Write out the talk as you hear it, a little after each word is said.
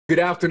Good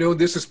afternoon.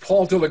 This is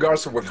Paul De La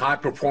Garza with High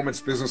Performance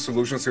Business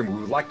Solutions, and we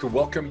would like to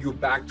welcome you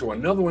back to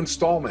another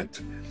installment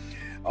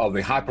of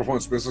the High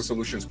Performance Business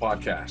Solutions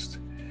podcast.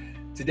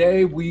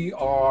 Today, we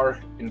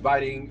have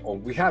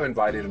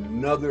invited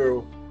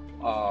another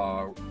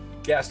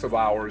guest of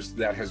ours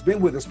that has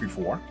been with us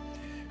before,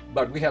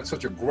 but we had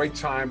such a great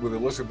time with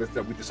Elizabeth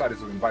that we decided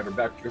to invite her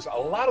back because a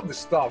lot of the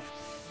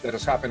stuff that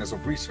has happened as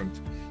of recent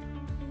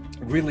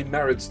really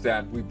merits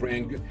that we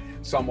bring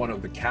someone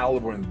of the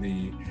caliber and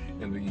the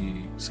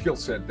skill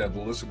set that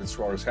Elizabeth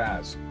Suarez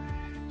has.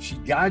 She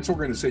guides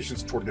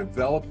organizations toward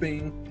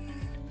developing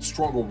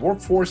stronger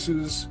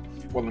workforces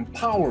while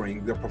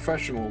empowering their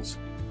professionals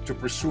to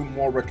pursue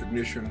more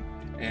recognition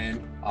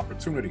and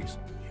opportunities.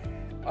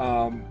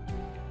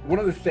 One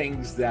of the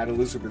things that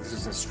Elizabeth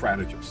is a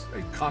strategist,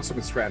 a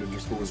consummate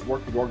strategist who has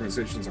worked with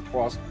organizations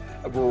across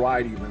a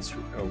variety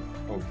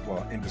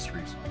of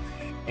industries.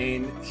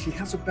 And she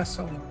has a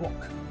best-selling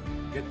book.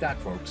 Get that,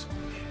 folks.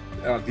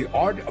 The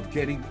Art of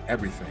Getting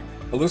Everything.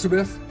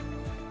 Elizabeth,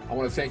 I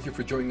want to thank you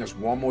for joining us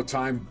one more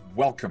time.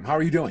 Welcome. How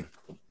are you doing?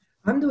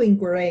 I'm doing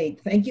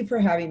great. Thank you for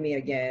having me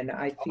again.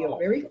 I feel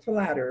very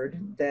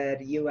flattered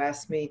that you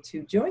asked me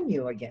to join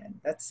you again.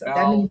 That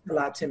means a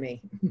lot to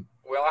me.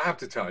 Well, I have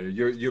to tell you,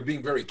 you're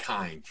being very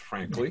kind,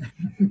 frankly.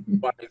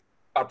 But it's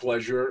a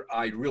pleasure.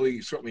 I really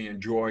certainly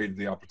enjoyed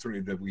the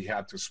opportunity that we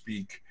had to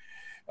speak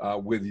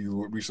with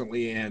you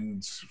recently.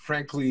 And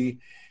frankly,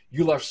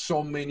 you left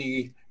so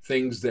many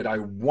things that I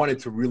wanted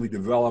to really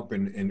develop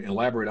and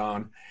elaborate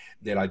on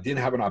that I didn't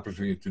have an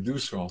opportunity to do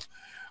so.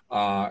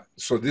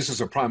 So this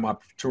is a prime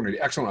opportunity,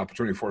 excellent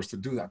opportunity for us to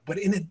do that. But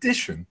in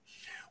addition,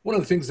 one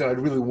of the things that I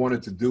really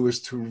wanted to do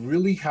is to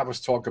really have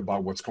us talk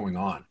about what's going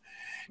on.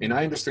 And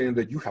I understand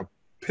that you have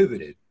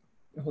pivoted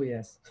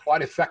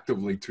quite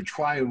effectively to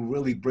try and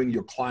really bring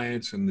your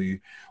clients and the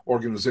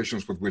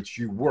organizations with which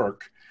you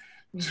work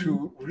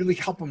to really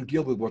help them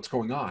deal with what's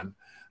going on.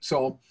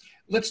 So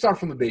let's start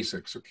from the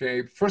basics,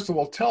 okay? First of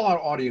all, tell our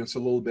audience a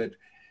little bit,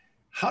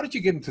 how did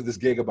you get into this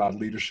gig about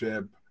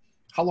leadership?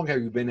 How long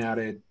have you been at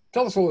it?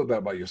 Tell us a little bit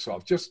about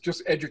yourself.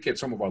 Just educate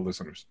some of our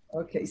listeners.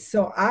 Okay,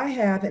 so I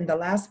have in the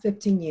last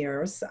 15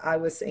 years, I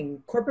was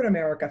in corporate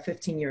America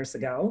 15 years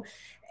ago,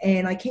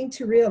 and I came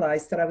to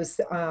realize that I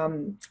was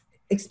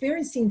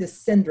experiencing this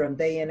syndrome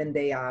day in and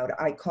day out.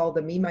 I call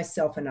the me,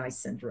 myself, and I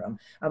syndrome.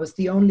 I was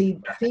the only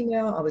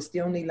female, I was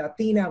the only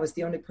Latina, I was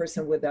the only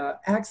person with an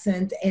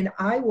accent, and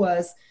I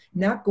was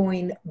not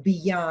going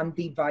beyond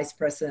the vice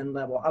president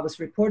level. I was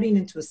reporting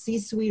into a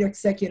C-suite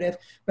executive,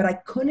 but I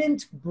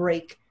couldn't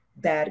break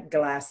that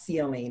glass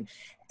ceiling.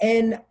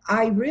 And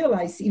I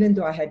realized, even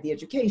though I had the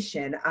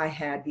education, I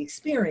had the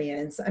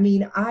experience,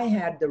 I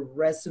had the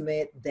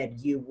resume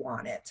that you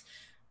wanted.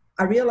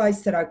 I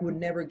realized that I would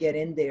never get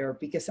in there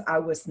because I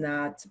was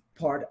not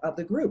part of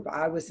the group.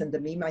 I was in the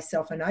me,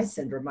 myself, and I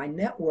syndrome. My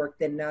network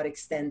did not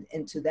extend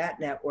into that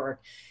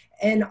network.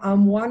 And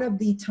one of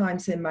the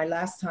times in my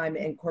last time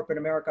in corporate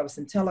America, I was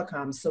in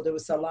telecom. So there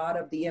was a lot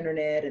of the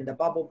internet and the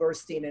bubble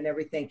bursting and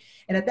everything.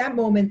 And at that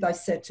moment, I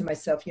said to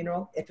myself,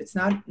 if it's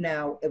not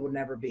now, it will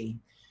never be.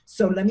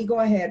 So let me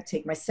go ahead,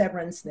 take my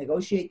severance,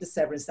 negotiate the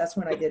severance. That's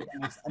when I did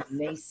an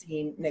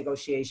amazing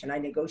negotiation. I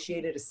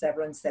negotiated a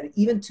severance that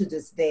even to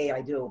this day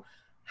I do.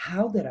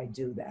 How did I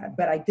do that?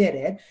 But I did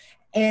it.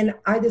 And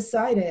I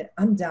decided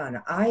I'm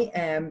done. I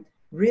am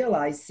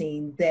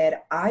realizing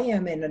that I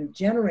am in a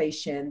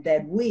generation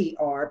that we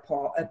are,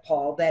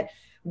 Paul, that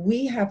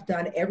we have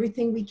done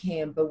everything we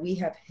can, but we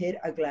have hit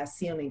a glass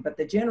ceiling. But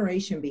the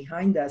generation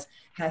behind us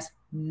has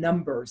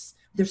numbers.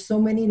 There's so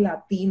many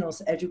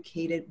Latinos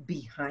educated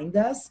behind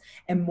us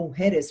and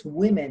mujeres,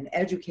 women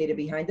educated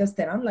behind us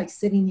that I'm like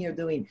sitting here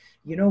doing,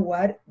 you know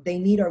what? They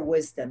need our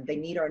wisdom. They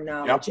need our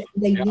knowledge. Yep.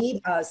 They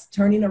need us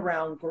turning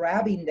around,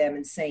 grabbing them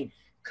and saying,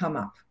 come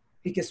up,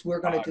 because we're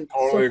going to do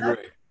totally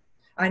agree.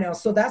 I know.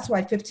 So that's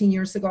why 15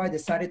 years ago, I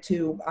decided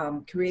to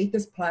create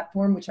this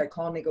platform, which I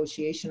call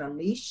Negotiation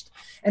Unleashed.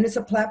 And it's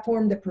a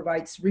platform that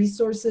provides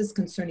resources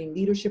concerning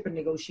leadership and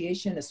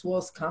negotiation, as well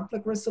as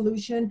conflict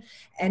resolution.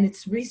 And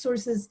it's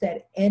resources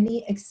that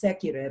any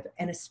executive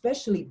and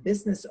especially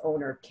business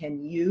owner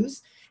can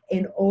use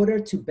in order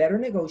to better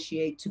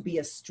negotiate, to be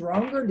a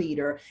stronger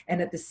leader,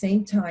 and at the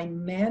same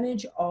time,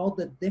 manage all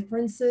the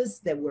differences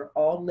that we're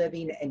all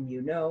living. And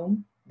you know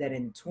that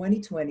in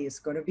 2020 is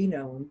going to be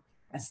known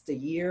as the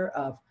year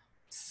of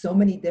so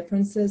many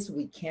differences,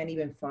 we can't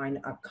even find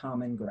a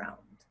common ground.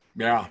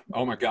 Yeah.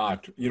 Oh my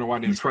God. You know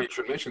what? It's funny you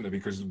should mention that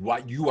because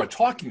what you are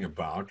talking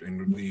about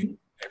and the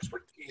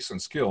expertise and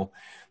skill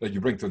that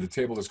you bring to the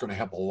table is going to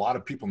help a lot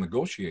of people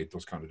negotiate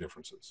those kind of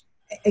differences.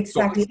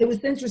 Exactly. It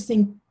was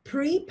interesting.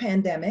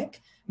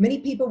 Pre-pandemic, many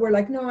people were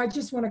like, no, I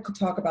just want to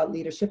talk about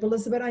leadership.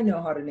 Elizabeth, I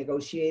know how to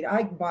negotiate.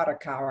 I bought a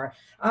car.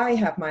 I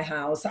have my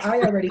house.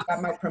 I already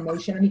got my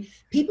promotion.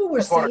 People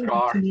were saying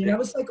that to me, and I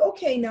was like,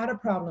 okay, not a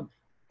problem.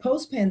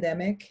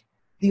 Post-pandemic,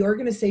 the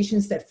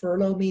organizations that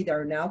furloughed me, that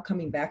are now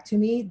coming back to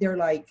me, they're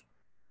like,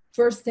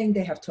 first thing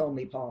they have told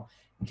me, Paul,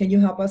 can you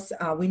help us?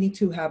 We need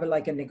to have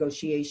a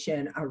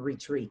negotiation, a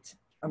retreat.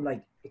 I'm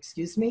like,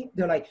 excuse me,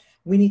 they're like,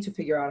 we need to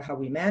figure out how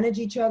we manage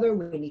each other.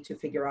 We need to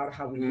figure out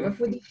how we work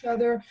with each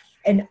other.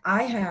 And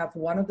I have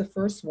one of the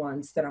first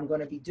ones that I'm going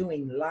to be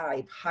doing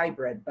live,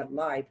 hybrid, but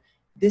live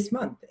this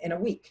month in a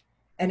week.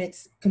 And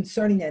it's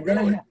concerning that. And then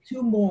I have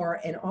two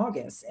more in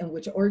August, in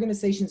which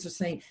organizations are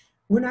saying,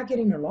 we're not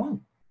getting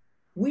along.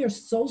 We are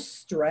so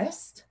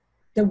stressed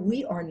that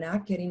we are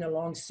not getting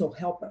along. So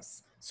help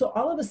us. So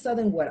all of a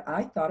sudden, what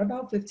I thought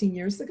about 15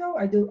 years ago,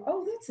 I do,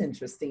 oh, that's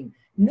interesting.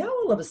 Now,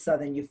 all of a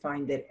sudden, you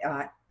find it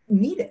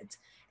needed.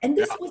 And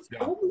this was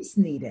always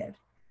needed.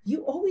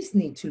 You always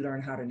need to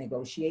learn how to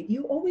negotiate.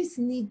 You always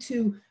need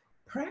to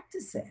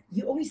practice it.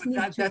 You always need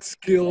that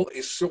skill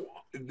is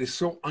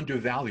so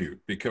undervalued,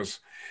 because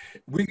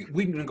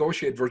we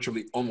negotiate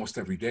virtually almost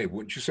every day,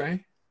 wouldn't you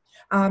say?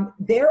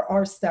 There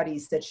are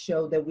studies that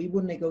show that we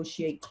will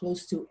negotiate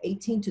close to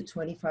 18 to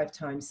 25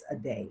 times a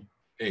day.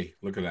 Hey,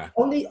 look at that.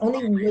 Only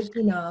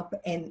waking up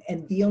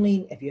and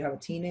dealing, if you have a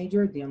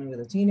teenager, dealing with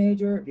a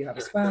teenager, if you have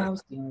a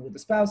spouse, dealing with a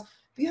spouse,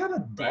 if you have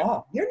a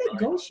dog, you're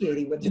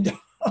negotiating with the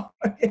dog,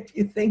 if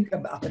you think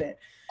about it.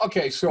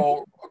 Okay,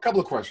 so a couple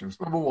of questions.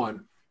 Number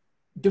one,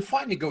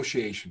 define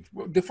negotiation.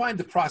 Define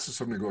the process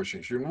of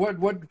negotiation.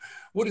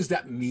 What does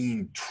that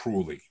mean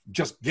truly?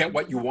 Just get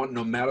what you want,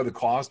 no matter the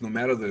cost, no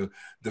matter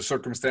the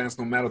circumstance,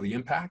 no matter the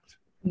impact?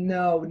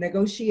 No,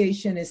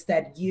 negotiation is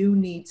that you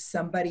need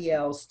somebody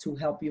else to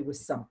help you with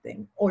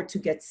something or to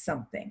get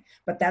something.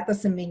 But that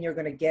doesn't mean you're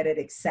going to get it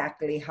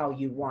exactly how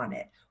you want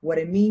it. What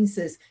it means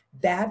is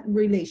that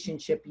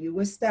relationship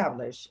you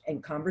establish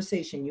and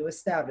conversation you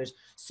establish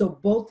so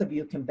both of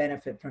you can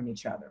benefit from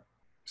each other.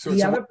 So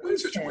the other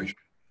person, situation.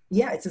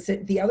 Yeah,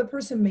 the other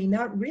person may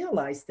not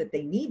realize that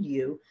they need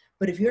you,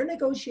 but if you're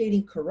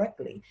negotiating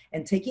correctly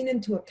and taking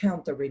into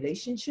account the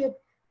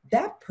relationship,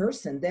 that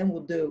person then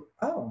will do,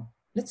 oh,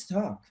 let's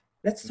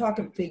talk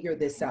and figure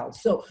this out.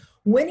 So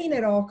winning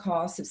at all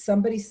costs, if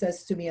somebody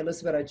says to me,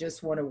 Elizabeth, I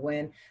just want to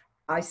win,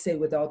 I say,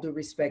 with all due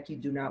respect, you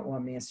do not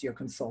want me as your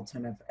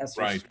consultant.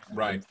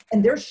 Right.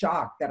 And they're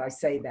shocked that I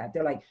say that.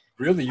 They're like,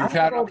 really? You've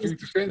had opportunity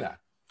to say that?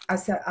 I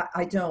said,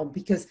 I don't,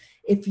 because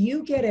if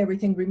you get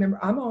everything, remember,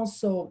 I'm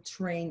also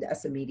trained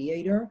as a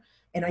mediator,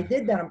 and I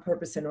did that on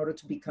purpose in order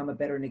to become a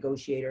better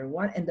negotiator.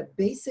 And the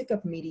basic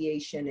of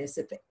mediation is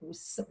if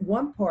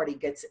one party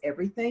gets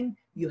everything,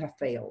 you have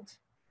failed,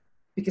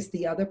 because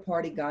the other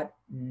party got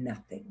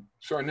nothing.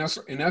 So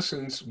in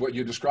essence, what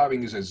you're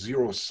describing is a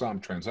zero-sum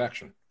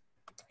transaction.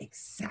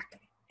 Exactly.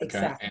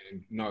 Okay.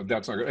 And no,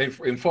 that's not good.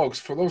 And folks,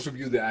 for those of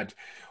you that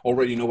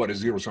already know what a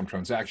zero-sum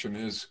transaction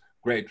is,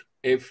 great.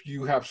 If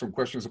you have some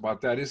questions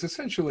about that, it's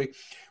essentially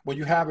when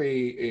you have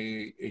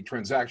a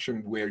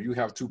transaction where you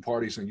have two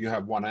parties and you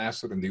have one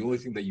asset, and the only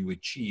thing that you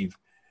achieve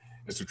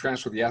is to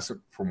transfer the asset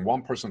from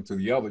one person to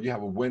the other, you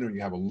have a winner and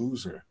you have a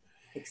loser.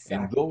 Exactly.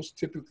 And those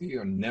typically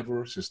are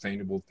never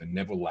sustainable. They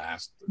never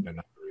last. They're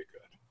not very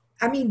good.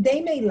 I mean, they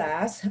may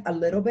last a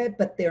little bit,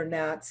 but they're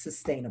not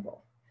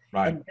sustainable.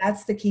 Right. And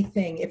that's the key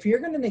thing. If you're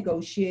going to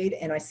negotiate,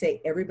 and I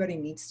say everybody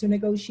needs to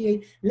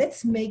negotiate,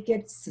 let's make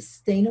it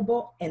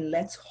sustainable and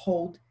let's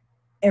hold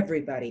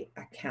everybody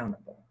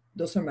accountable.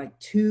 Those are my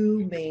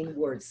two main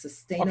words,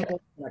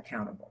 sustainable and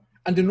accountable.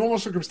 Under normal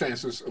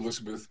circumstances,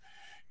 Elizabeth,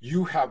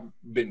 you have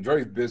been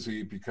very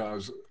busy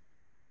because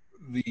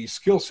the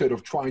skill set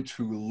of trying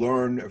to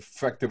learn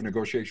effective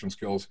negotiation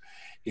skills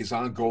is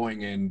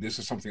ongoing. And this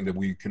is something that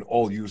we can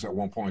all use at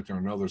one point or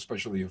another,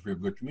 especially if we're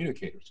good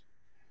communicators.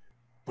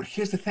 But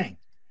here's the thing.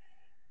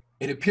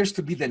 It appears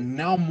to be that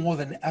now more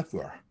than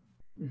ever,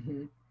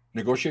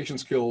 negotiation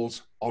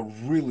skills are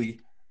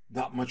really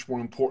that much more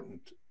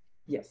important.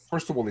 Yes.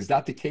 First of all, is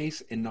that the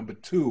case? And number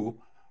two,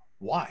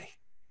 why?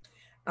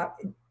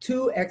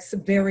 Two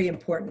very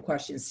important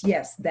questions.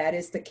 Yes, that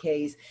is the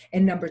case.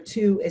 And number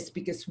two is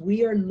because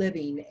we are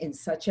living in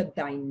such a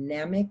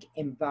dynamic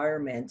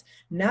environment,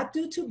 not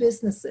due to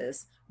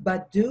businesses,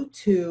 but due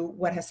to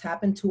what has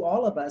happened to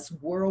all of us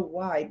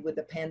worldwide with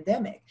the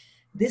pandemic.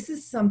 This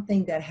is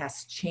something that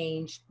has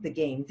changed the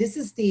game.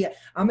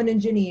 I'm an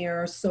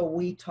engineer, so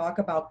we talk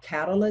about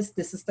catalyst.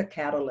 This is the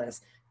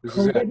catalyst.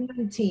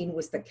 COVID-19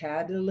 was the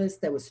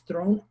catalyst that was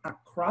thrown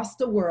across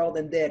the world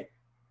and then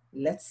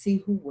let's see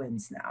who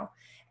wins now.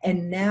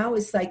 And now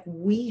it's like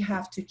we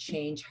have to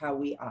change how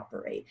we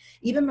operate.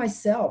 Even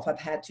myself, I've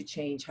had to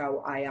change how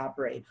I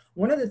operate.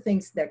 One of the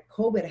things that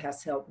COVID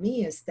has helped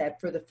me is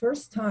that for the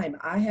first time,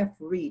 I have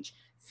reached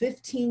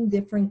 15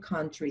 different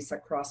countries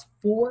across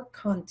 4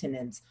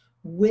 continents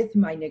with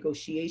my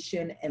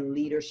negotiation and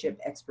leadership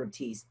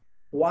expertise.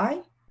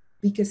 Why?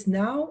 Because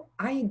now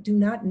I do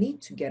not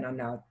need to get on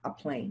a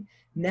plane.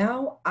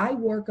 Now I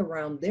work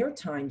around their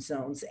time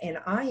zones and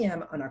I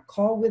am on a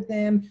call with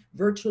them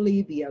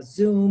virtually via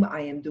Zoom. I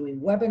am doing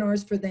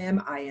webinars for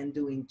them. I am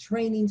doing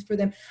trainings for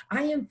them.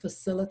 I am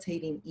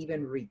facilitating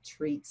even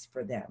retreats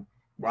for them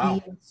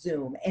via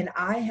Zoom. And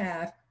I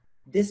have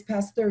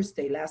last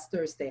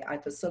Thursday, I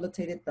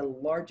facilitated the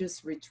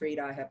largest retreat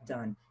I have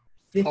done.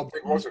 How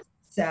big was it?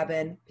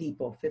 57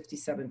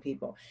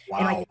 people. Wow.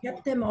 And I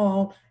kept them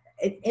all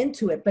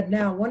into it. But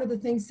now one of the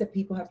things that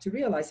people have to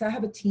realize, I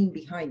have a team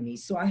behind me.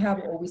 So I have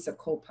always a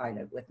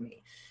co-pilot with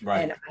me.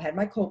 Right. And I had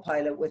my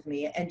co-pilot with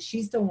me, and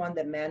she's the one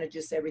that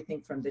manages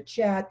everything from the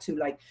chat to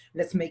like,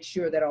 let's make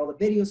sure that all the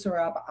videos are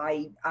up.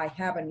 I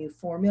have a new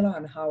formula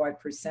on how I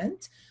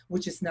present,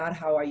 which is not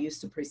how I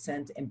used to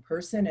present in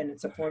person. And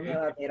it's a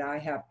formula that I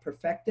have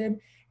perfected.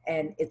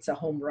 And it's a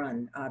home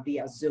run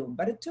via Zoom.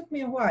 But it took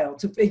me a while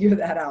to figure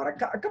that out,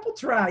 a couple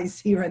tries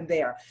here and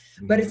there.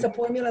 But it's a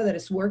formula that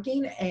is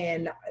working.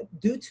 And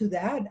due to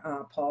that,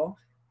 Paul,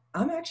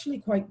 I'm actually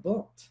quite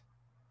booked.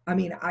 I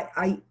mean,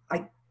 I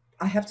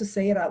have to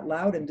say it out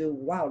loud and do,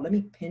 wow, let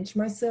me pinch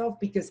myself,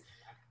 because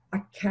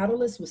a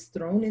catalyst was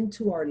thrown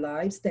into our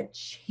lives that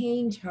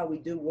changed how we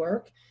do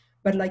work.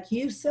 But like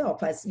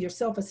yourself as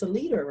a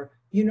leader,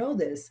 you know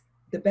this.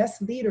 The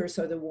best leaders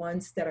are the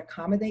ones that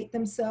accommodate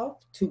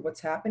themselves to what's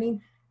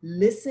happening,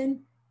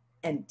 listen,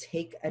 and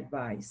take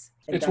advice.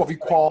 And it's what we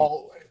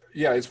call,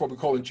 it's what we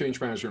call in change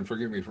management,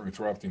 forgive me for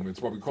interrupting, but it's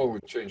what we call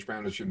in change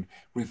management,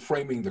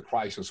 reframing the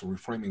crisis or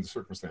reframing the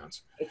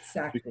circumstance.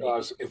 Exactly.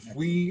 Because if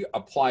we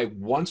apply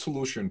one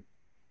solution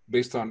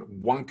based on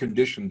one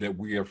condition that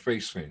we are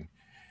facing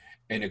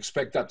and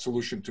expect that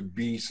solution to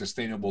be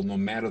sustainable no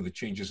matter the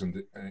changes in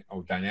the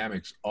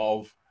dynamics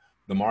of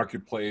the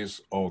marketplace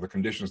or the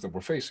conditions that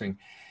we're facing,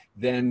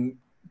 then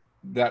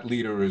that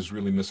leader is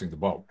really missing the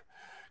boat.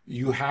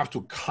 You have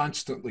to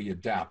constantly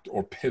adapt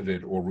or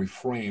pivot or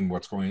reframe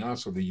what's going on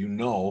so that you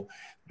know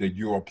that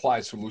your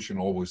applied solution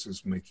always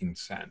is making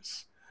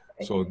sense.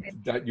 So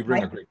that you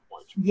bring a great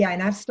point. Yeah,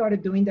 and I've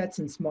started doing that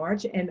since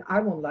March. And I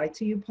won't lie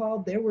to you, Paul,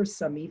 there were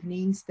some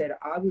evenings that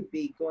I would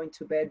be going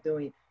to bed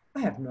doing,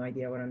 I have no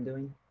idea what I'm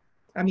doing.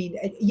 I mean,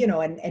 you know,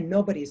 and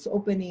nobody's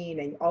opening,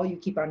 and all you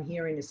keep on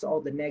hearing is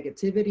all the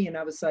negativity. And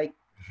I was like,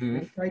 let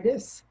me try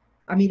this.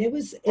 I mean, it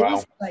was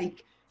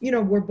like, you know,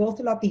 we're both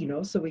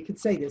Latinos, so we could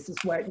say this is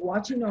why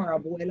watching our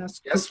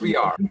abuelas. Yes, we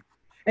are.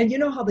 And you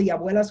know how the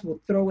abuelas will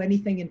throw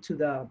anything into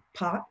the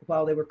pot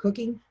while they were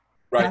cooking?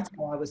 Right. That's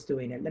how I was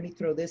doing it. Let me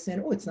throw this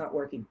in. Oh, it's not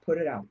working. Put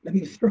it out. Let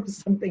me throw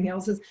something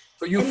else.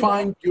 So you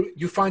find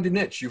a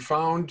niche. You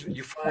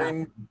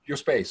find your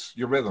space,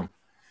 your rhythm.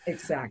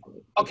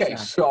 Exactly. Okay,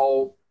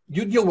 so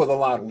you deal with a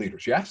lot of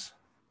leaders, yes?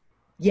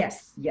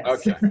 Yes.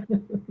 Okay.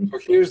 So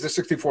here's the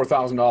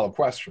 $64,000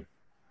 question.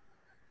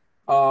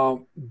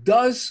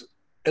 Does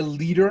a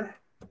leader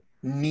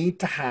need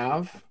to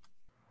have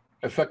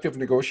effective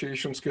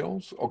negotiation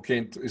skills?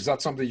 Okay, is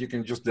that something you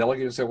can just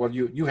delegate and say, well,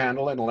 you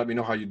handle it and let me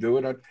know how you do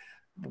it?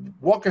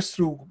 Walk us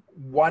through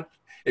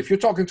if you're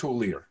talking to a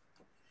leader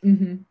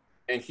and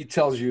he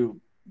tells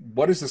you,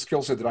 what is the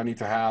skill set that I need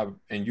to have?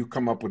 And you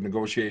come up with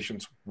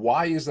negotiations.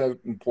 Why is that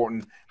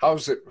important? How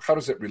does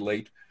it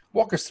relate?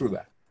 Walk us through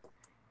that.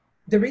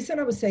 The reason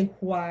I would say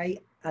why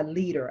a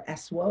leader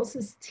as well as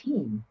his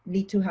team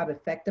need to have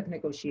effective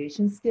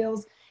negotiation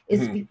skills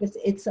is because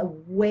it's a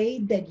way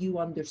that you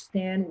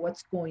understand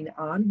what's going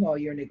on while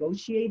you're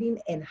negotiating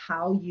and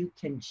how you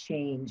can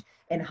change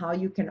and how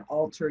you can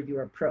alter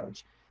your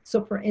approach.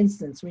 So for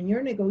instance, when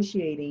you're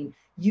negotiating,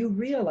 you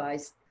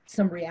realize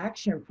some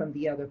reaction from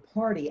the other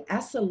party.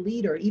 As a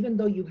leader, even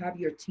though you have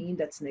your team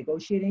that's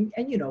negotiating,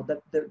 and you know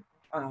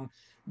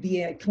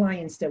the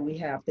clients that we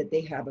have, that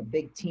they have a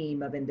big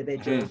team of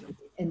individuals.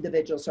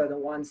 Individuals are the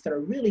ones that are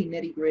really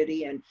nitty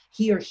gritty, and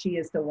he or she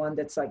is the one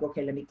that's like,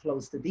 okay, let me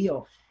close the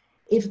deal.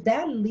 If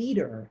that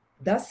leader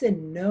doesn't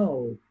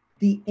know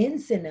the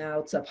ins and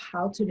outs of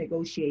how to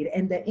negotiate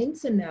and the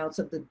ins and outs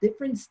of the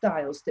different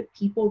styles that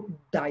people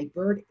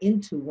divert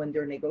into when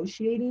they're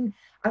negotiating,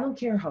 I don't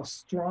care how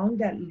strong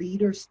that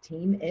leader's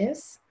team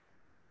is,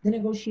 the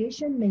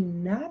negotiation may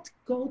not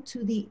go to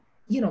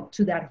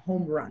to that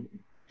home run.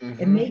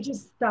 It may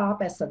just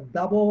stop as a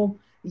double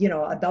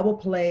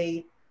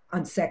play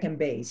on second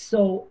base.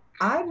 So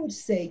I would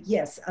say,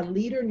 yes, a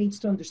leader needs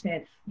to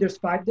understand there's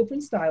 5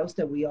 different styles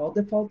that we all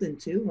default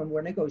into when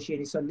we're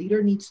negotiating. So a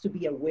leader needs to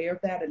be aware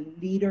of that. A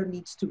leader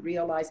needs to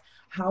realize,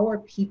 how are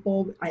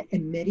people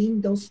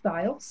emitting those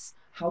styles?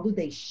 How do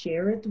they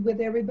share it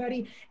with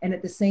everybody? And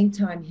at the same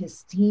time,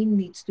 his team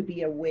needs to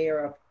be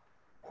aware of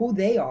who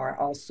they are,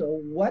 also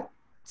what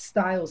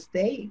styles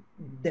they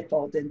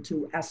default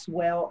into, as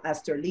well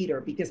as their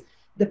leader. Because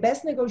the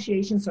best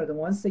negotiations are the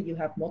ones that you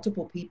have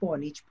multiple people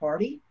on each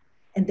party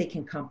and they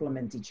can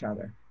complement each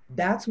other.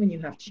 That's when you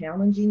have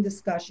challenging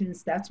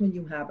discussions. That's when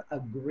you have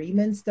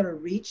agreements that are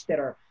reached that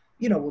are,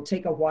 will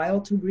take a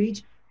while to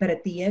reach. But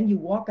at the end, you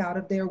walk out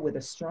of there with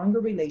a stronger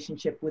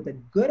relationship, with a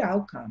good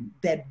outcome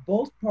that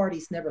both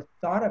parties never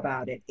thought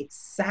about it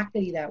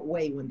exactly that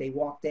way when they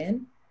walked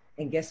in.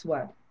 And guess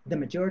what? The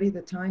majority of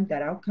the time,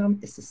 that outcome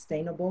is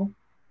sustainable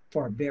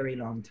for a very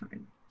long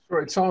time.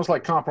 Sure. It sounds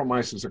like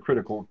compromise is a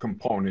critical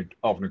component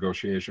of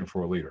negotiation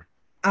for a leader.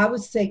 I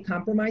would say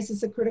compromise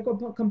is a critical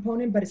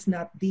component, but it's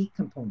not the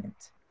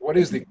component. What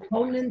is the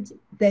component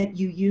that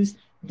you use?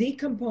 The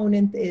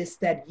component is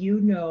that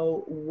you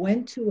know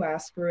when to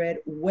ask for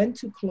it, when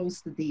to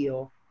close the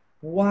deal,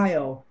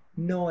 while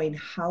knowing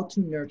how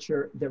to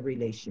nurture the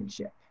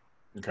relationship.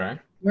 Okay.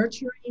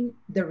 Nurturing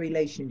the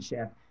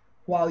relationship.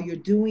 while you're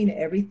doing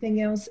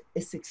everything else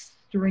is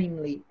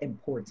extremely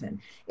important.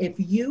 If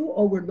you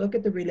overlook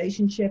at the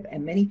relationship,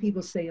 and many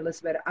people say,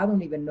 Elizabeth, I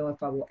don't even know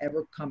if I will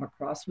ever come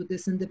across with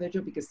this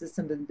individual because this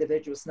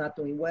individual is not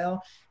doing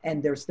well.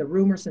 And there's the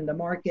rumors in the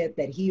market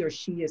that he or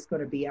she is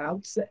going to be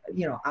out,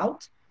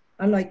 out.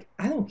 I'm like,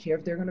 I don't care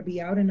if they're going to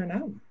be out in and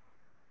out.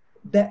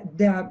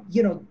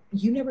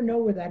 You never know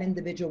where that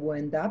individual will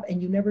end up,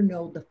 and you never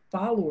know the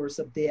followers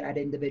of that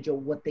individual,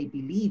 what they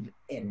believe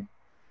in.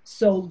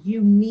 So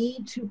you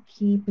need to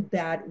keep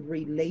that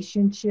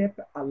relationship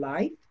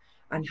alive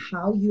and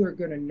how you are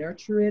going to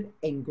nurture it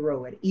and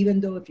grow it, even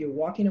though if you're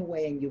walking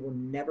away and you will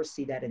never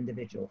see that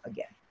individual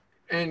again.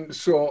 And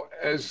so,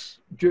 as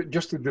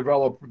just to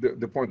develop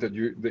the point that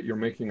you're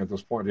making at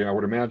this point, I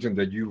would imagine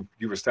that you've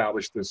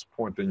established this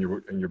point in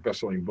your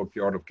best-selling book,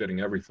 The Art of Getting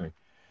Everything.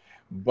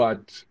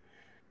 But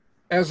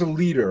as a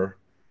leader,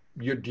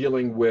 you're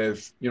dealing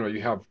with,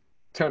 you have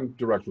 10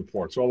 direct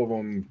reports, all of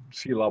them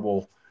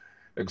C-level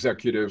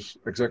executives,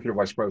 executive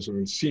vice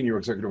presidents, senior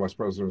executive vice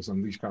presidents,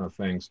 and these kind of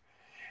things.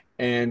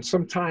 And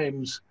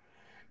sometimes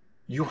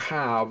you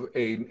have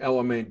an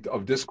element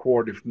of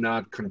discord, if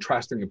not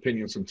contrasting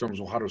opinions in terms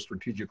of how to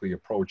strategically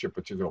approach a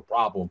particular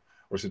problem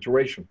or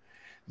situation.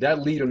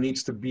 That leader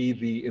needs to be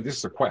and this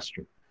is a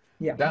question,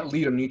 that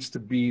leader needs to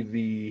be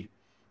the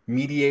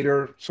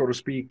mediator, so to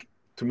speak,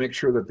 to make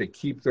sure that they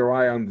keep their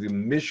eye on the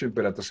mission,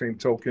 but at the same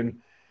token,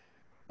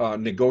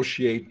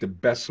 negotiate the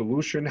best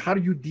solution. How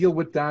do you deal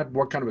with that?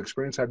 What kind of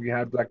experience have you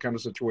had with that kind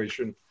of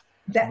situation?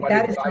 What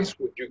advice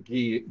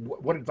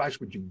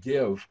would you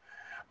give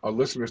our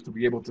listeners to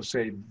be able to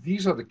say,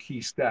 these are the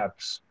key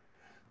steps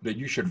that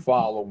you should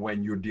follow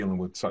when you're dealing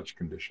with such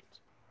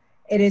conditions?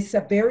 It is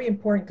a very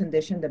important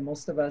condition that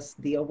most of us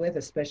deal with,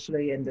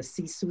 especially in the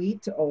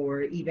C-suite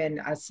or even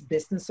as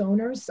business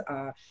owners.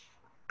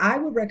 I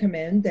would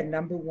recommend that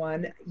number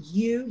one,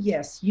 you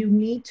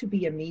need to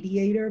be a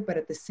mediator, but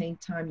at the same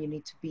time, you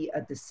need to be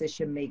a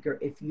decision maker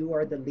if you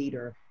are the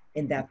leader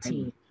in that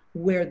team,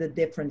 where the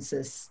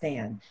differences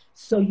stand.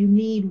 So you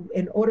need,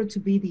 in order to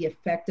be the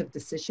effective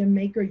decision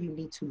maker, you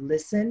need to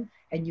listen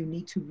and you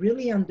need to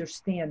really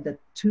understand the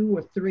 2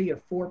 or 3 or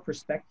 4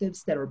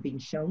 perspectives that are being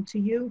shown to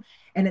you.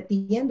 And at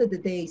the end of the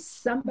day,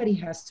 somebody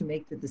has to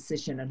make the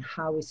decision on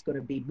how it's going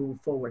to be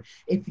moved forward.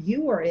 If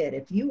you are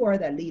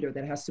that leader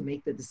that has to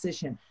make the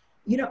decision,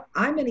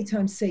 I many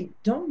times say,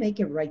 don't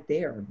make it right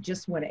there,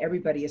 just when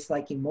everybody is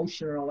like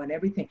emotional and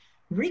everything.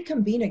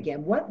 Reconvene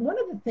again. One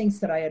of the things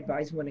that I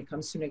advise when it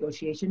comes to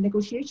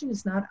negotiation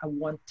is not a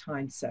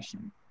one-time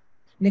session.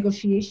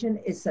 Negotiation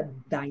is a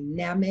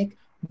dynamic,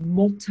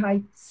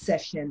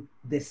 multi-session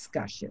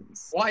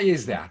discussions. Why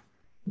is that?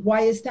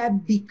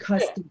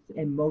 Because it's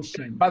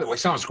emotion. By the way,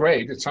 sounds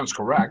great. It sounds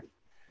correct.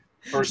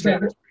 Why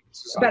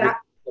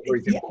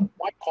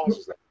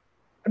causes that?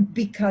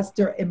 Because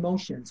they're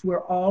emotions.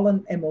 We're all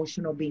an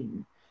emotional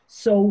being.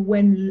 So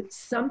when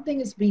something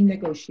is being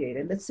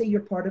negotiated, let's say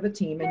you're part of a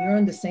team and you're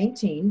on the same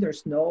team,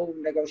 there's no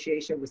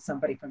negotiation with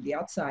somebody from the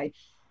outside,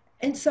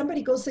 and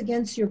somebody goes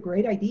against your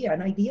great idea,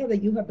 an idea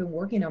that you have been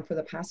working on for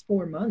the past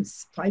 4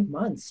 months, 5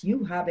 months,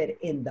 you have it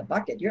in the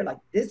bucket. You're like,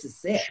 this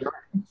is it. Sure.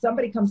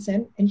 Somebody comes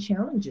in and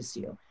challenges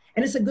you.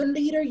 And as a good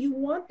leader, you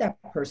want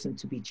that person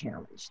to be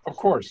challenged. Of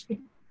course.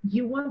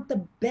 You want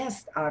the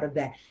best out of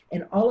that.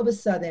 And all of a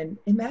sudden,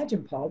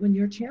 imagine, Paul, when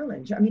you're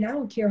challenged. I mean, I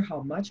don't care how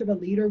much of a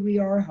leader we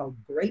are, how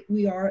great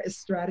we are as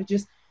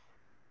strategists.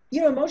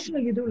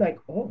 Emotionally, you do like,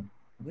 oh,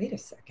 wait a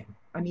second.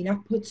 I mean,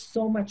 I've put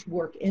so much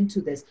work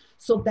into this.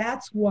 So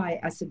that's why,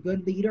 as a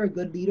good leader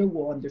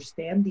will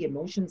understand the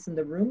emotions in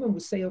the room and will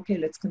say, okay,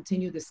 let's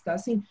continue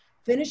discussing,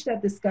 finish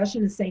that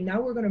discussion and say,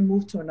 now we're going to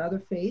move to another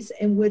phase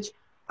in which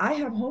I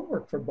have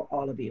homework for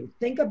all of you.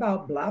 Think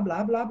about blah,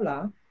 blah, blah,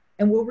 blah.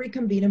 And we'll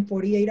reconvene in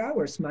 48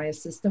 hours. My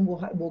assistant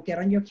will get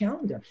on your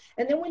calendar.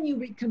 And then when you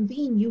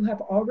reconvene, you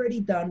have already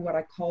done what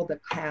I call the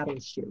cattle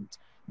shoot.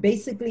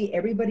 Basically,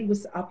 everybody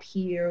was up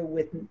here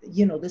with,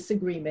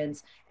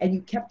 disagreements, and you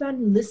kept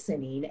on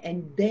listening.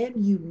 And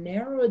then you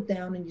narrow it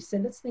down and you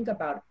said, let's think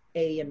about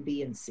A and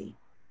B and C.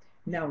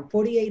 Now, in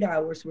 48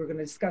 hours, we're going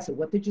to discuss it.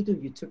 What did you do?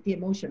 You took the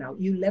emotion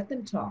out. You let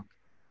them talk.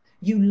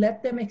 You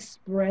let them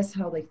express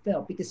how they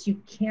felt, because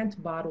you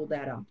can't bottle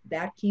that up.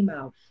 That came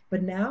out.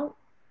 But now,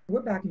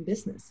 we're back in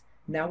business.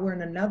 Now we're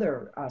in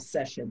another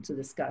session to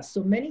discuss.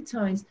 So many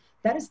times,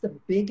 that is the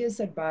biggest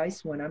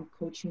advice when I'm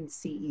coaching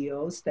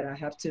CEOs that I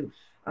have to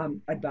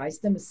advise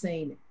them, is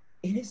saying,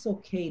 it is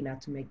okay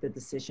not to make the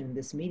decision in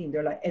this meeting.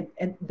 They're like,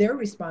 and their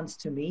response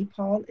to me,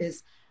 Paul,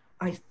 is,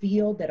 I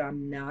feel that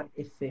I'm not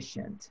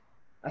efficient.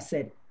 I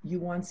said, you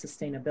want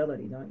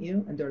sustainability, don't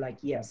you? And they're like,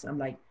 yes. I'm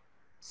like,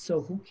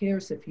 so who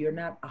cares if you're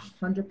not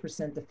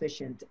 100%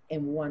 efficient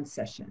in one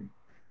session?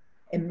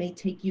 It may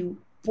take you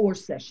 4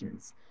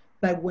 sessions.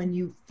 But when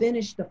you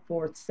finish the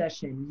 4th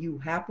session, you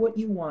have what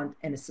you want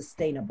and it's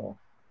sustainable.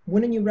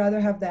 Wouldn't you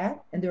rather have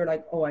that? And they're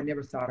like, oh, I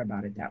never thought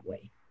about it that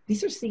way.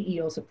 These are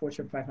CEOs of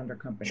Fortune 500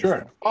 companies.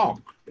 Sure. Oh,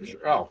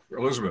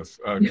 Elizabeth,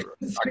 I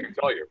can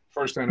tell you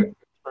firsthand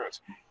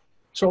experience.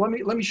 So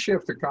let me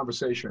shift the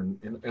conversation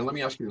and let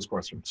me ask you this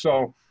question.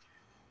 So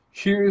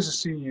here is a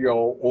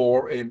CEO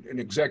or an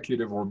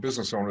executive or a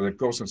business owner that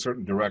goes in a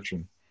certain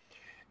direction,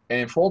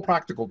 and for all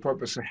practical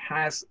purposes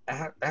has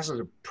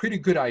a pretty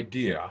good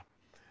idea,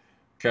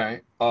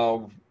 okay,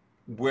 of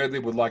where they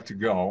would like to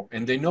go,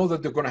 and they know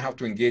that they're going to have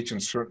to engage in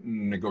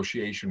certain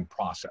negotiation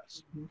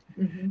process.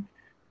 Mm-hmm.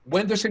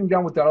 When they're sitting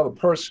down with that other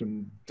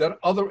person, that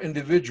other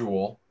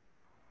individual,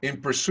 in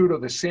pursuit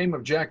of the same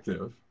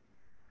objective,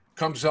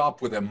 comes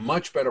up with a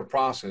much better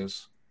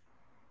process,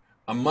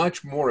 a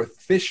much more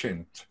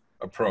efficient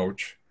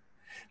approach.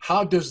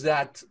 How does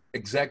that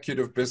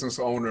executive business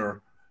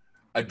owner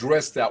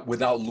address that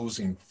without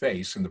losing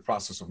face in the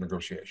process of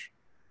negotiation?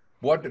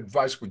 What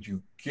advice would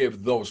you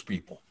give those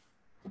people?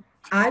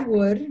 I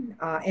would,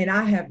 and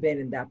I have been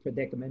in that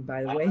predicament,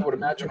 by the I way. would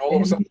imagine all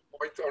of us at one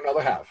point or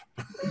another have.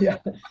 Yeah,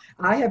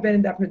 I have been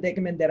in that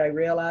predicament that I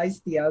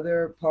realized the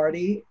other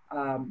party,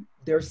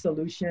 their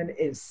solution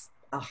is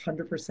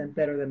 100%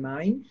 better than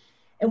mine.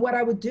 And what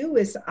I would do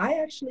is I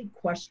actually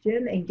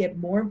question and get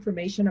more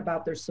information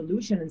about their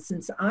solution. And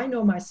since I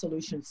know my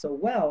solution so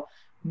well,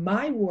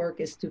 my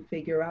work is to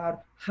figure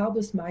out how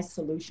does my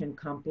solution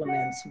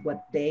complements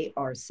what they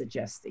are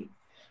suggesting.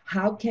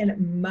 How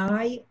can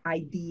my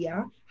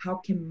idea, how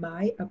can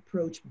my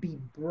approach be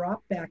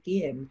brought back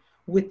in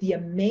with the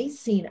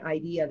amazing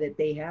idea that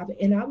they have?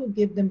 And I will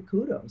give them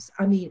kudos.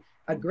 I mean,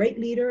 a great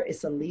leader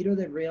is a leader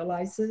that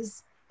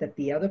realizes that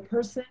the other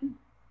person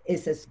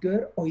is as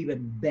good or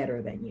even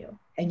better than you.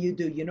 And you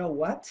do, you know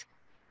what?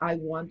 I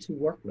want to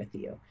work with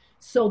you.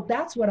 So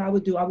that's what I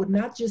would do. I would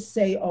not just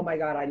say, oh my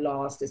God, I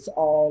lost. It's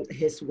all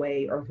his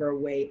way or her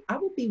way. I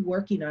would be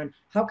working on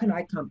how can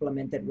I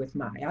complement it with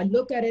mine. I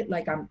look at it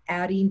like I'm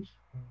adding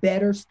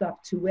better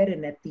stuff to it.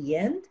 And at the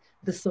end,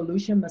 the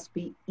solution must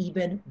be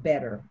even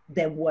better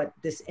than what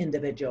this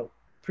individual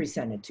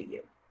presented to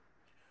you.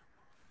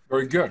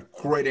 Very good.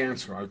 Great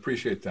answer. I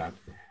appreciate that.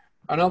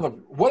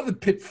 What are the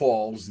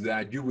pitfalls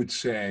that you would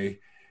say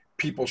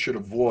people should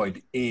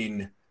avoid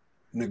in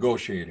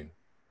negotiating?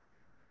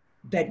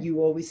 That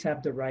you always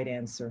have the right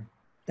answer.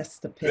 That's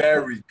the pitfall.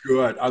 Very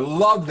good. I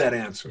love that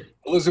answer.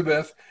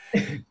 Elizabeth,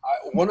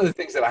 one of the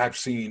things that I have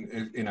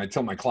seen, and I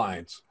tell my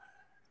clients,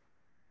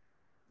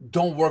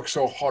 don't work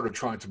so hard at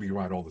trying to be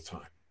right all the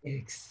time.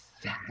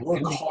 Exactly.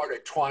 Work hard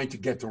at trying to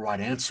get the right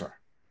answer.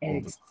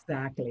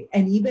 Exactly.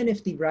 And even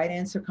if the right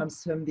answer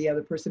comes from the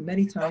other person,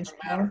 many times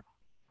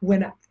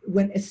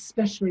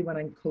especially when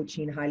I'm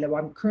coaching high level,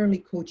 I'm currently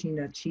coaching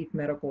a chief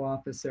medical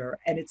officer,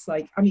 and it's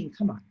like, I mean,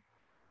 come on.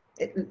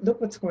 Look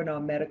what's going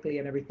on medically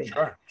and everything.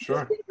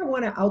 Sure. I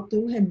want to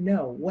outdo him.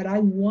 No, what I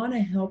want to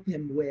help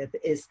him with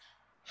is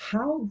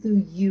how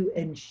do you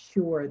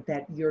ensure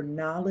that your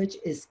knowledge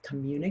is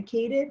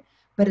communicated,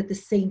 but at the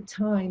same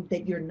time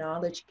that your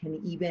knowledge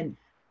can even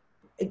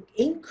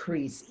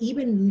increase,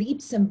 even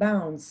leaps and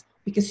bounds,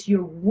 because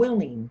you're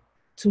willing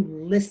to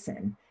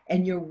listen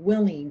and you're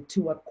willing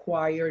to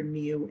acquire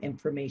new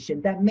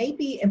information. That may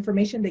be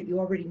information that you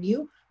already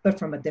knew, but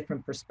from a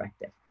different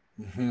perspective.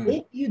 Mm-hmm.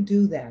 If you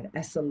do that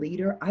as a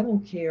leader, I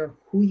don't care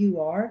who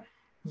you are,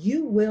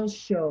 you will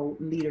show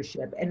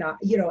leadership. And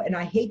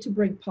I hate to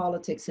bring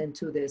politics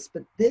into this,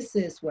 but this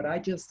is what I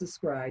just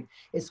described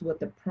is what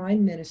the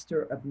Prime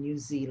Minister of New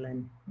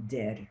Zealand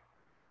did.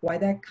 Why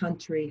that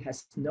country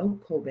has no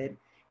COVID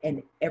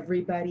and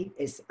everybody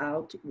is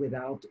out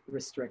without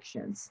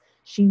restrictions.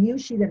 She knew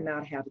she did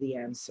not have the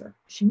answer.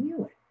 She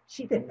knew it.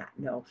 She did not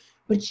know,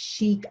 but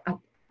she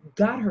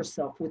got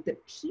herself with the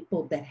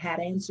people that had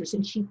answers,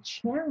 and she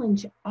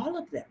challenged all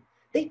of them.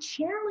 They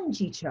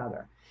challenged each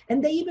other,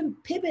 and they even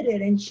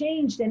pivoted and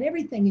changed and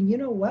everything. And you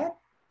know what?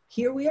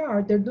 Here we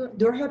are.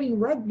 They're having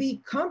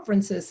rugby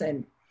conferences,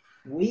 and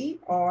we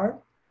are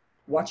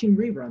watching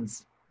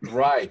reruns.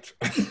 Right.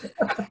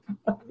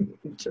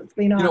 Just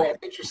being honest.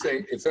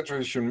 Interesting.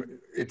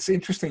 It's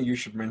interesting you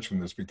should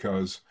mention this,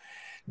 because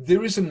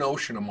there is a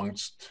notion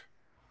amongst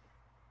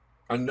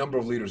a number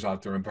of leaders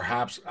out there, and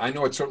perhaps, I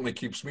know it certainly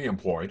keeps me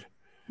employed,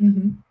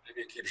 mm-hmm.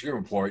 Maybe it keeps you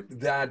employed,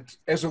 that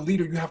as a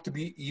leader, you have to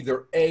be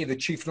either A, the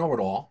chief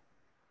know-it-all,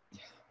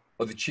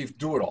 or the chief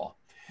do-it-all.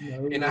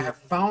 No. And I have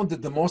found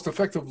that the most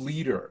effective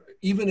leader,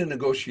 even in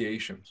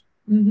negotiations,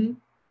 mm-hmm.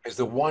 is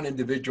the one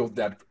individual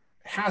that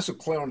has a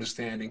clear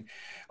understanding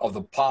of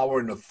the power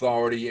and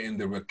authority and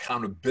the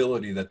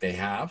accountability that they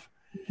have.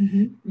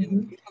 Mm-hmm.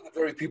 And these are the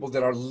very people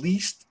that are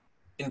least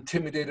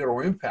intimidated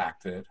or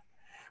impacted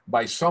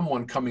by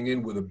someone coming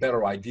in with a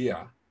better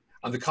idea.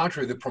 On the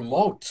contrary, they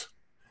promote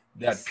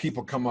that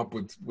people come up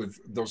with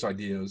those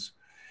ideas,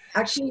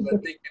 actually, so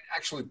that they can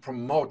actually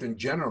promote and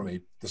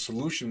generate the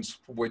solutions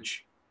for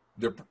which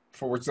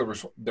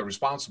they're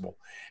responsible.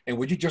 And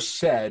what you just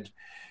said,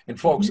 and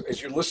folks, mm-hmm.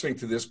 as you're listening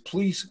to this,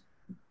 please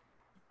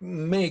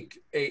make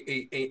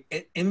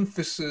an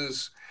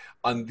emphasis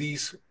on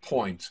these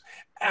points.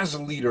 As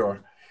a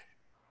leader,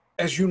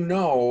 as you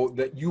know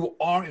that you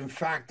are in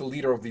fact the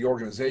leader of the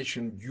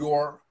organization,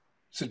 your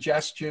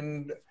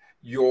suggestion,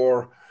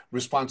 your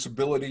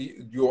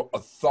responsibility, your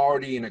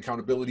authority and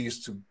accountability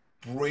is to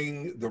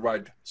bring the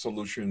right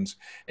solutions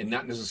and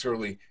not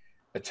necessarily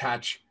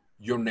attach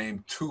your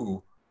name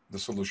to the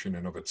solution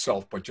in of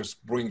itself, but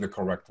just bring the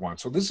correct one.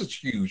 So this is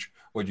huge,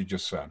 what you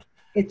just said.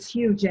 It's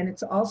huge. And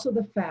it's also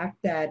the fact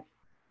that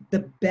the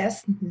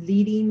best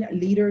leading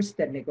leaders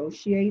that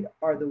negotiate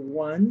are the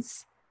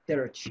ones that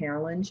are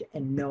challenged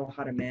and know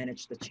how to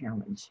manage the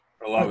challenge.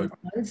 I love it.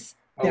 Ones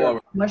that are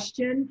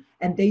questioned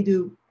and they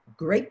do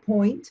great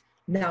point.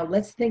 Now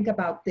let's think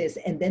about this.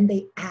 And then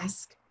they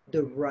ask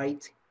the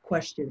right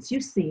questions.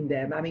 You've seen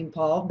them. I mean,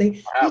 Paul,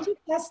 they just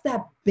ask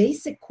that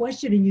basic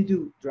question and you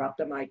do drop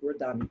the mic, we're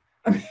done.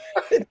 I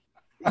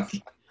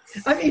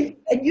mean,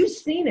 and you've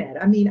seen it.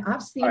 I mean,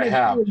 I've seen it. I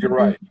have. You're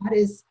right. That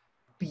is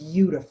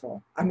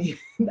beautiful. I mean,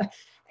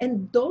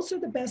 and those are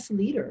the best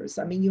leaders.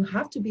 I mean, you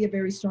have to be a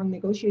very strong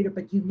negotiator,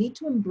 but you need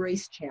to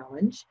embrace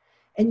challenge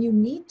and you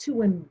need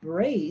to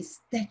embrace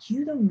that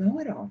you don't know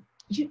it all.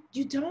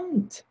 You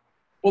don't.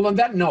 Well, on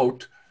that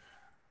note,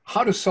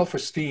 how does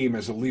self-esteem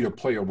as a leader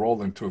play a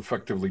role into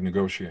effectively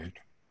negotiate?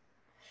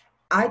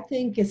 I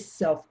think it's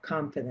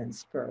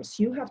self-confidence first.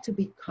 You have to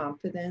be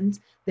confident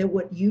that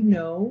what you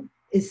know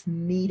is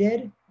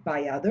needed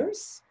by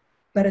others,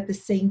 but at the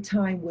same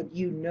time, what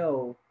you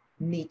know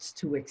needs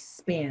to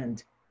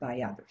expand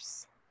by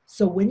others.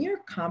 So when you're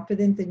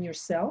confident in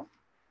yourself,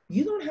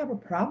 you don't have a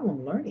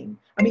problem learning.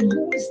 I mean,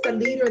 who is the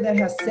leader that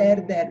has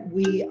said that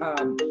we,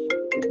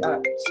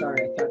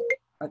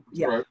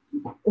 Right.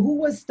 Who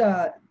was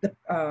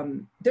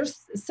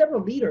there's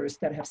several leaders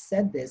that have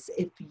said this.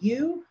 If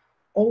you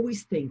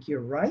always think you're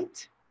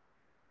right,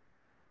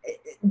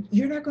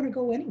 you're not going to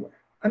go anywhere.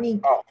 I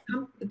mean,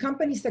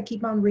 companies that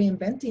keep on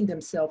reinventing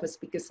themselves is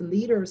because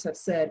leaders have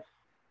said,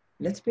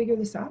 let's figure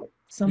this out.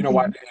 You know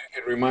what?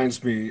 It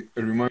reminds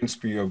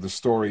me of the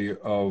story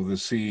of the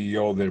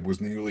CEO that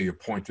was newly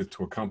appointed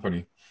to a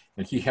company,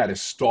 and he had a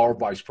star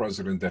vice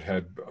president that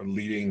had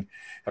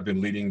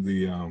been leading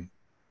the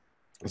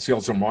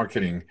sales and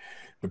marketing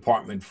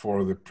department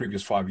for the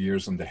previous 5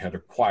 years, and they had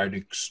acquired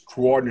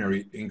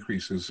extraordinary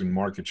increases in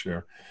market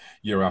share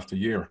year after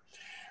year.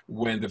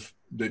 When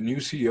the new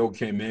CEO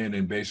came in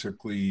and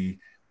basically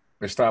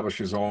established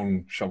his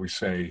own, shall we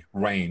say,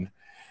 reign,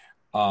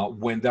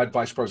 when that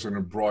vice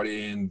president brought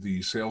in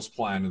the sales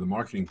plan and the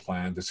marketing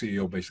plan, the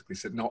CEO basically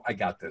said, no, I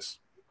got this.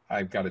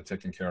 I've got it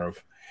taken care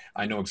of.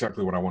 I know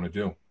exactly what I want to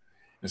do.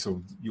 And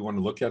so, you want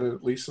to look at it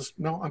at least?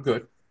 No, I'm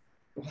good.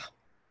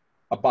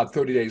 About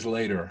 30 days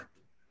later,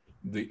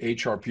 the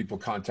HR people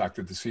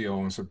contacted the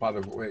CEO and said, by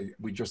the way,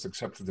 we just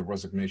accepted the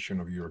resignation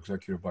of your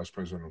executive vice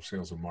president of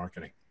sales and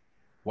marketing.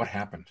 What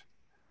happened?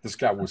 This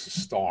guy was a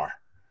star.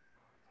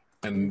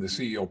 And the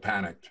CEO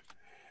panicked.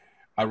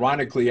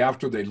 Ironically,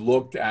 after they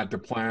looked at the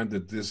plan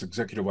that this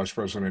executive vice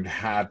president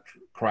had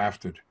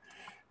crafted,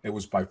 it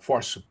was by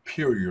far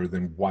superior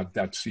than what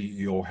that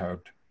CEO had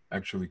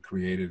actually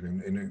created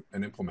and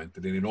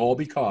implemented. And it all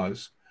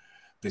because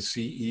the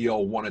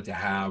CEO wanted to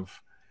have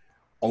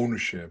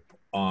ownership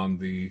on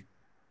the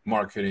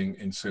marketing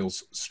and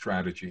sales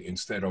strategy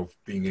instead of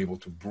being able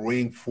to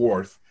bring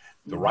forth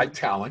the right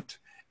talent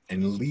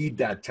and lead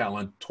that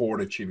talent toward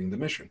achieving the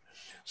mission.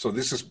 So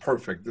this is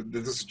perfect.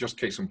 This is just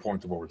case in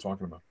point of what we're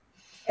talking about.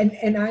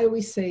 And I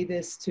always say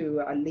this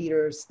to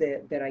leaders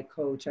that I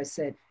coach. I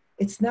said,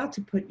 it's not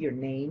to put your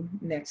name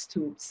next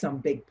to some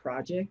big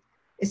project.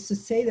 It's to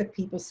say that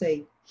people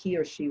say he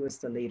or she was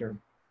the leader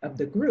of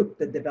the group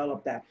that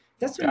developed that.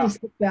 That's when you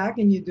sit back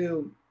and you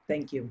do,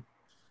 thank you.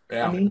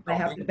 Yeah. I mean, I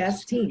have the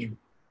best team.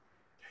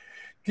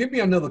 Give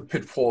me another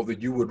pitfall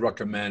that you would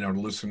recommend our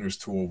listeners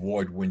to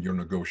avoid when you're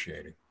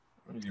negotiating.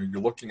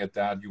 You're looking at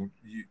that. You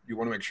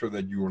want to make sure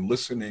that you are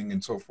listening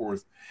and so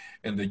forth,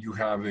 and that you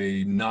have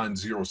a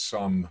non-zero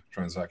sum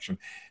transaction.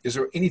 Is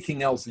there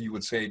anything else that you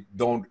would say,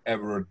 don't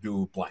ever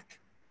do blank?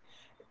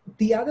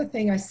 The other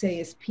thing I say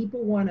is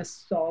people want to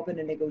solve in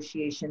a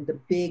negotiation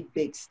the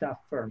big stuff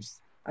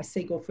first. I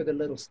say go for the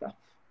little stuff.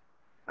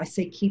 I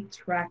say keep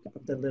track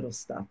of the little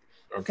stuff.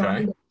 Okay.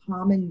 Find a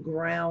common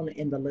ground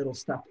in the little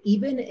stuff,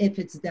 even if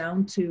it's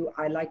down to,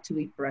 I like to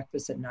eat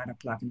breakfast at 9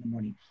 o'clock in the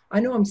morning. I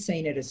know I'm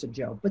saying it as a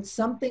joke, but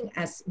something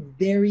as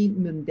very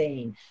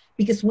mundane,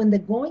 because when the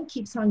going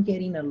keeps on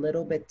getting a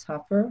little bit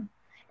tougher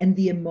and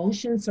the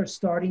emotions are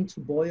starting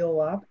to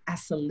boil up,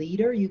 as a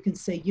leader, you can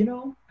say, you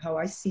know how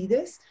I see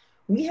this?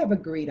 We have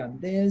agreed on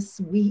this.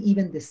 We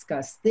even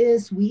discussed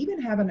this. We even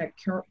have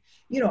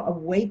a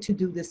way to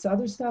do this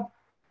other stuff.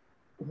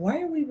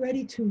 Why are we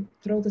ready to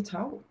throw the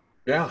towel?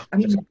 Yeah. I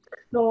mean,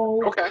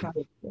 so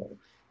powerful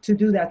to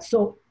do that.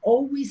 So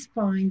always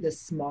find the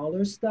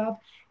smaller stuff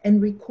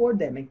and record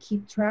them and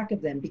keep track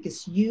of them,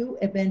 because you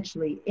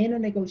eventually in a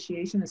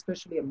negotiation,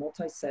 especially a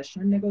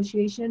multi-session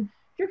negotiation,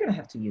 you're going to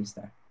have to use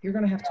that. You're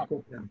going to have to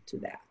go back to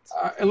that.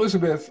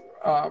 Elizabeth,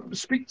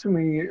 speak to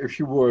me, if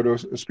you would, or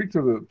speak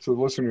to the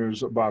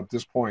listeners about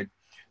this point.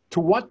 To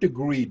what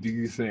degree do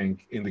you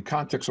think, in the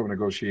context of a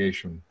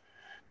negotiation,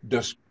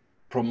 does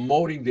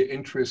promoting the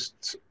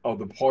interests of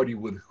the party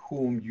with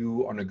whom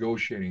you are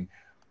negotiating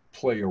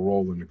play a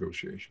role in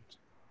negotiations?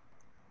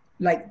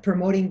 Like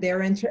promoting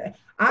their interest?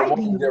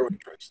 Their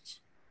interests.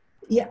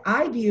 Yeah,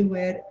 I view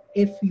it,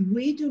 if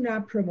we do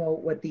not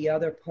promote what the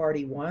other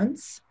party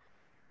wants,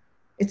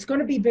 it's going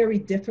to be very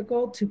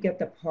difficult to get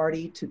the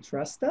party to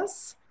trust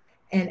us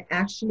and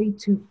actually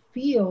to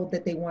feel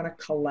that they want to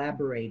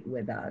collaborate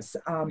with us.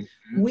 Mhm.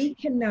 We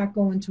cannot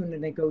go into a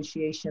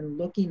negotiation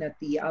looking at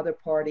the other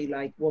party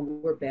like, well,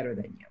 we're better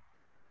than you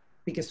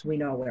because we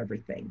know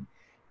everything.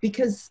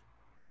 Because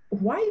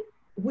why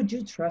would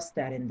you trust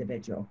that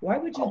individual? Why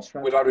would you Oh,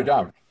 trust without a them?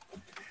 doubt.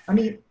 I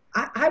mean,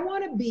 I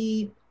want to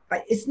be,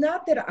 it's not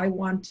that I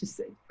want to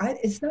say,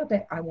 it's not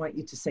that I want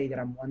you to say that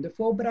I'm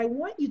wonderful, but I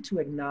want you to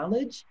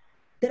acknowledge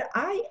that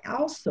I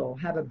also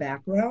have a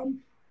background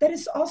that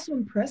is also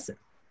impressive.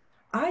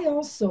 I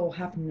also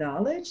have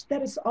knowledge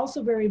that is also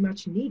very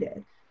much needed.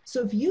 So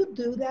if you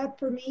do that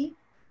for me,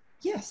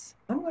 yes,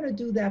 I'm going to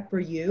do that for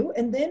you.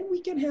 And then we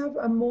can have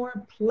a more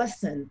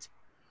pleasant,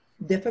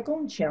 difficult,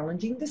 and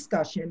challenging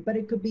discussion, but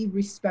it could be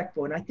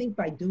respectful. And I think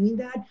by doing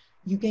that,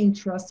 you gain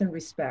trust and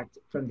respect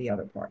from the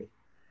other party.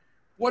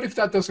 What if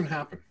that doesn't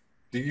happen?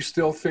 Do you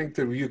still think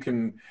that you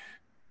can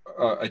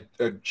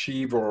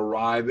achieve or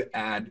arrive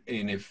at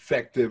an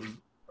effective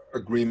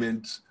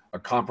agreement, a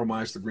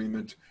compromised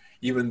agreement,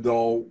 even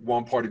though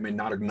one party may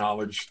not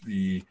acknowledge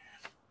the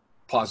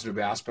positive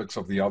aspects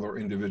of the other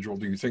individual?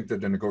 Do you think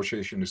that the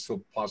negotiation is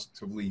still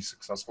positively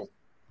successful?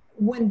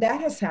 When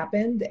that has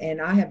happened,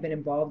 and I have been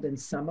involved in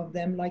some of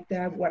them like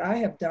that, what I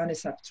have done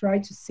is I've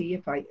tried to see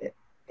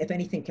if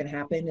anything can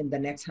happen in the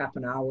next half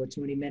an hour,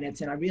 20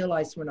 minutes, and I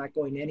realized we're not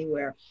going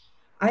anywhere.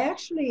 I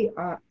actually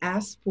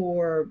asked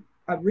for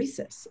a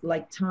recess,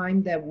 like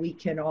time that we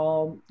can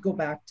all go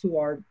back to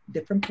our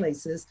different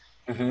places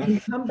Hmm.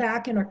 and come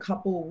back in a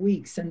couple of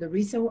weeks. And the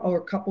reason, or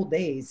a couple of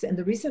days, and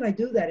the reason I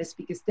do that is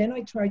because then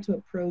I try to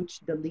approach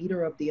the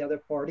leader of the other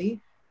party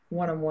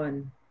one on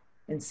one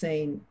and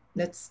saying,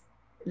 let's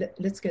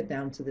get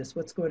down to this.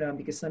 What's going on?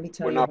 Because let me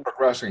tell We're you, not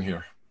progressing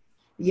here.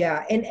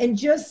 yeah, and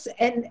just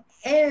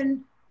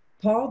and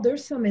Paul,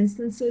 there's some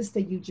instances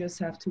that you just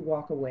have to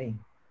walk away.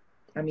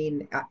 I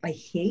mean, I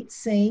hate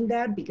saying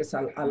that because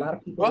a lot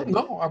of people Well, that,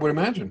 no, I would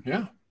imagine.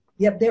 Yeah.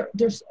 yeah,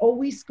 there's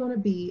always going to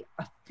be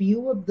a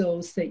few of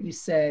those that you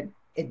said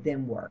it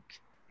didn't work.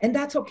 And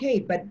that's okay.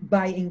 But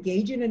by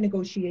engaging in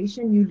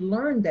negotiation, you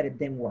learn that it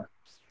didn't work.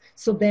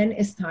 So then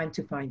it's time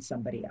to find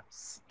somebody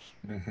else.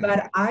 Hmm.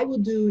 But I will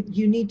do,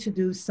 you need to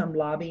do some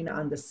lobbying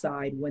on the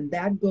side. When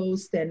that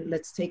goes, then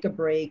let's take a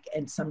break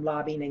and some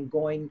lobbying and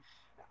going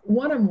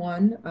one on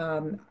one.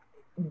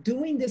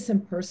 Doing this in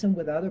person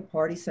with other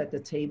parties at the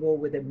table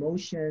with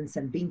emotions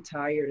and being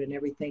tired and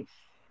everything,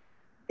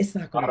 it's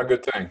not going to Not a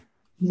work. good thing.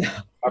 No,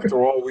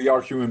 After all, we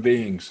are human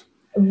beings.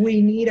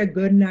 we need a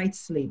good night's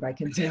sleep, I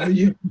can tell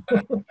you.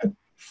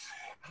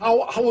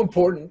 How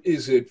important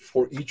is it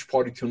for each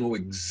party to know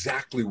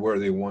exactly where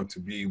they want to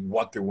be,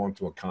 what they want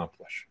to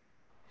accomplish?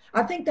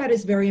 I think that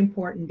is very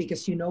important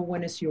because you know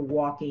when it's your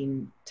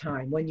walking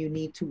time, when you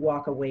need to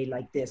walk away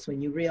like this,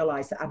 when you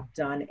realize I've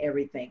done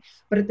everything.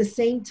 But at the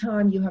same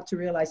time, you have to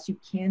realize you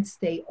can't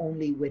stay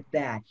only with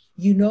that.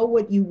 You know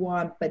what you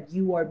want, but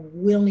you are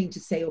willing to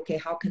say, okay,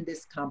 how can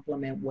this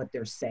complement what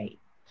they're saying?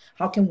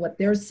 How can what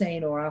they're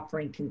saying or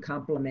offering can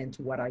complement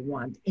what I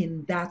want?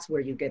 And that's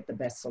where you get the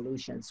best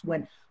solutions.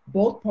 When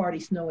both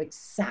parties know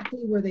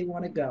exactly where they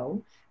want to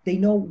go, they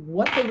know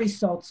what the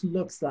results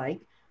looks like,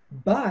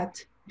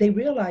 but they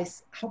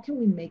realize how can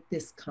we make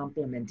this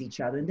complement each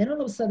other, and then all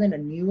of a sudden a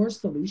newer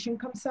solution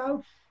comes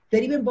out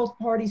that even both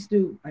parties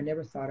do. I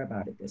never thought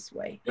about it this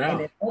way, and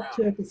Yeah, it all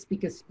took is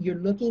because you're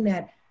looking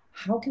at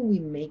how can we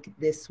make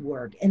this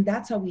work, and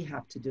that's how we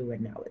have to do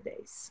it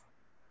nowadays.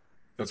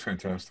 that's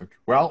fantastic.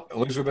 Well,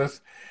 Elizabeth,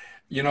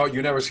 you know,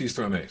 you never cease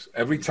to amaze.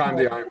 Every time Oh,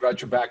 they I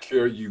invite you back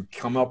here, you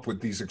come up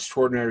with these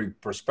extraordinary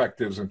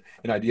perspectives and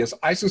ideas.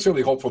 I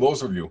sincerely hope for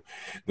those of you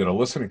that are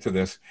listening to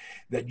this,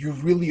 that you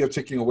really are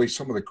taking away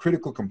some of the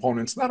critical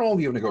components, not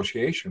only of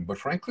negotiation, but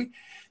frankly,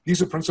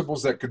 these are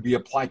principles that could be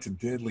applied to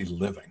daily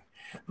living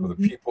for the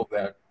mhm. people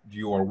that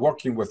you are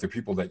working with, the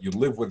people that you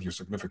live with, your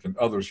significant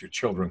others, your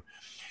children.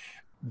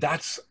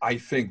 That's, I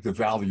think, the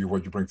value of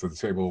what you bring to the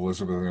table,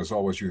 Elizabeth. And as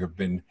always, you have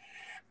been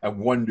a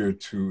wonder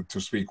to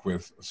speak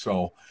with.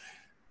 So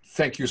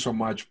thank you so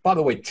much. By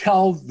the way,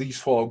 tell these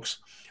folks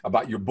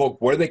about your book,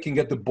 where they can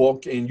get the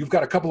book, and you've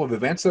got a couple of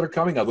events that are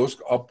coming. Are those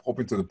up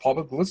open to the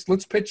public?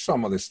 Let's pitch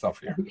some of this stuff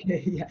here.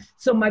 Okay, yeah.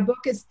 So my book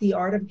is The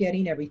Art of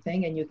Getting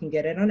Everything, and you can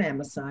get it on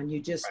Amazon.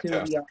 You just do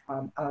Fantastic.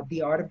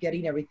 The Art of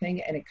Getting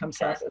Everything, and it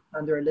comes Okay. out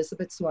under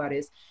Elizabeth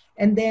Suarez.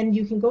 And then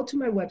you can go to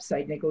my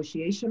website,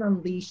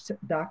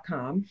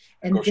 negotiationunleashed.com,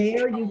 and there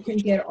Negotiation you can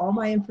Unleashed. get all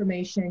my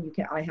information. You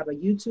can. I have a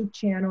YouTube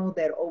channel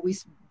that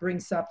always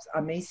brings up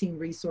amazing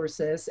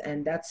resources,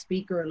 and that's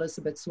speaker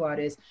Elizabeth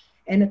Suarez.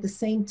 And at the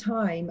same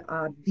time,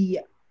 the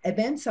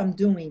events I'm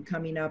doing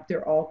coming up,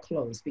 they're all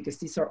closed because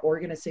these are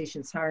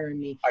organizations hiring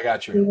me I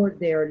got you. for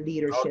their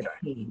leadership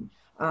Okay. team.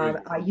 Very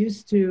I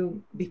used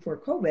to, before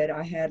COVID,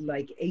 I had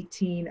like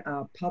 18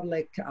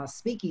 public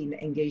speaking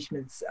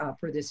engagements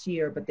for this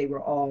year, but they were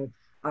all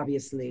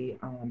obviously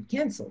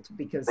canceled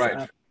because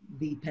Right.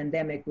 the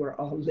pandemic we're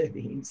all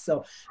living.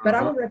 So, but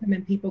I would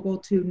recommend people go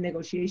to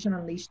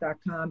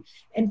negotiationunleashed.com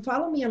and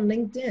follow me on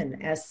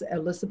LinkedIn as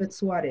Elizabeth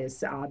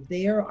Suarez.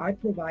 There, I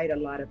provide a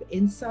lot of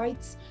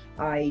insights.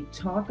 I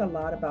talk a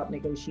lot about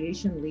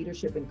negotiation,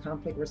 leadership, and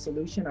conflict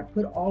resolution. I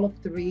put all of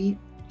three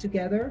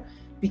together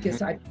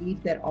because I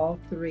believe that all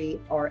three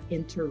are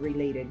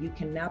interrelated. You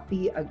cannot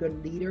be a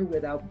good leader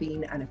without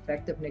being an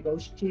effective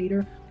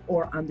negotiator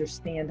or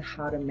understand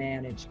how to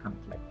manage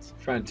conflict.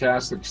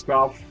 Fantastic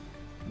stuff.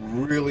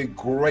 Really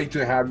great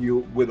to have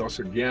you with us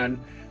again.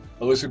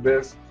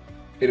 Elizabeth,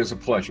 it is a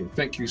pleasure.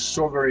 Thank you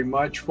so very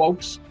much,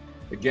 folks.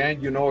 Again,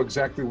 you know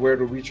exactly where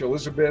to reach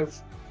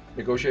Elizabeth,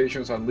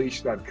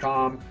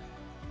 negotiationsunleashed.com.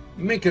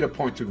 Make it a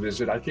point to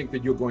visit. I think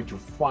that you're going to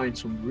find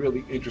some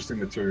really interesting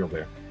material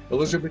there.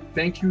 Elizabeth,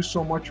 thank you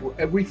so much for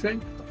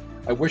everything.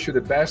 I wish you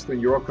the best in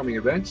your upcoming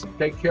events.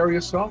 Take care of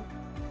yourself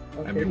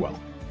and be well.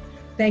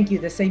 Thank you.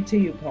 The same to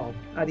you, Paul.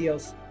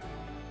 Adios.